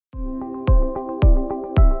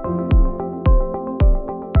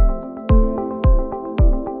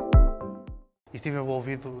Estive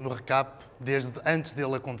envolvido no RCAAP desde antes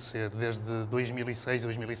dele acontecer, desde 2006,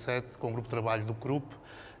 2007, com o grupo de trabalho do CRUP,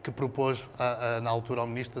 que propôs, na altura, ao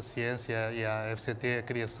Ministro da Ciência e à FCT a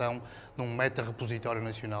criação de um meta-repositório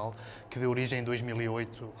nacional que deu origem, em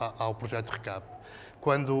 2008, ao projeto RCAAP.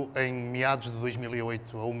 Quando, em meados de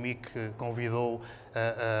 2008, a UMIC convidou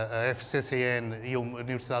a FCCN e a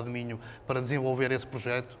Universidade de Minho para desenvolver esse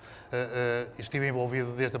projeto, estive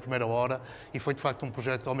envolvido desde a primeira hora e foi, de facto, um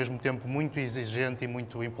projeto, ao mesmo tempo, muito exigente e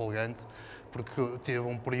muito empolgante, porque teve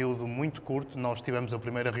um período muito curto. Nós tivemos a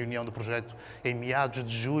primeira reunião do projeto em meados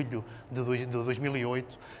de julho de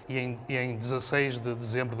 2008 e em 16 de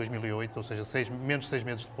dezembro de 2008, ou seja, menos de 6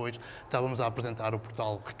 meses depois, estávamos a apresentar o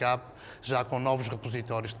portal RCAAP, já com novos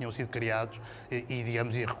repositórios que tinham sido criados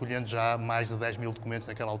digamos, e recolhendo já mais de 10 mil documentos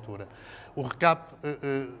naquela altura. O RCAAP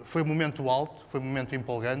foi um momento alto, foi um momento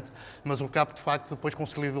empolgante, mas o RCAAP, de facto, depois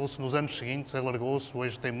consolidou-se nos anos seguintes, alargou-se,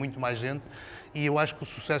 hoje tem muito mais gente, e eu acho que o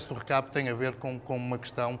sucesso do RCAAP tem a ver com uma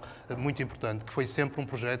questão muito importante, que foi sempre um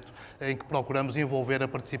projeto em que procuramos envolver a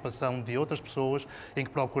participação de outras pessoas, em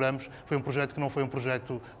que foi um projeto que não foi um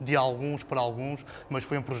projeto de alguns para alguns, mas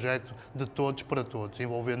foi um projeto de todos para todos,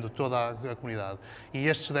 envolvendo toda a comunidade. E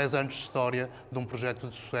estes 10 anos de história de um projeto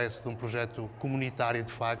de sucesso, de um projeto comunitário,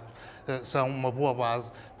 de facto, são uma boa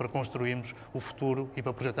base para construirmos o futuro e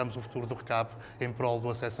para projetarmos o futuro do RCAAP em prol do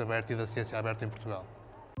acesso aberto e da ciência aberta em Portugal.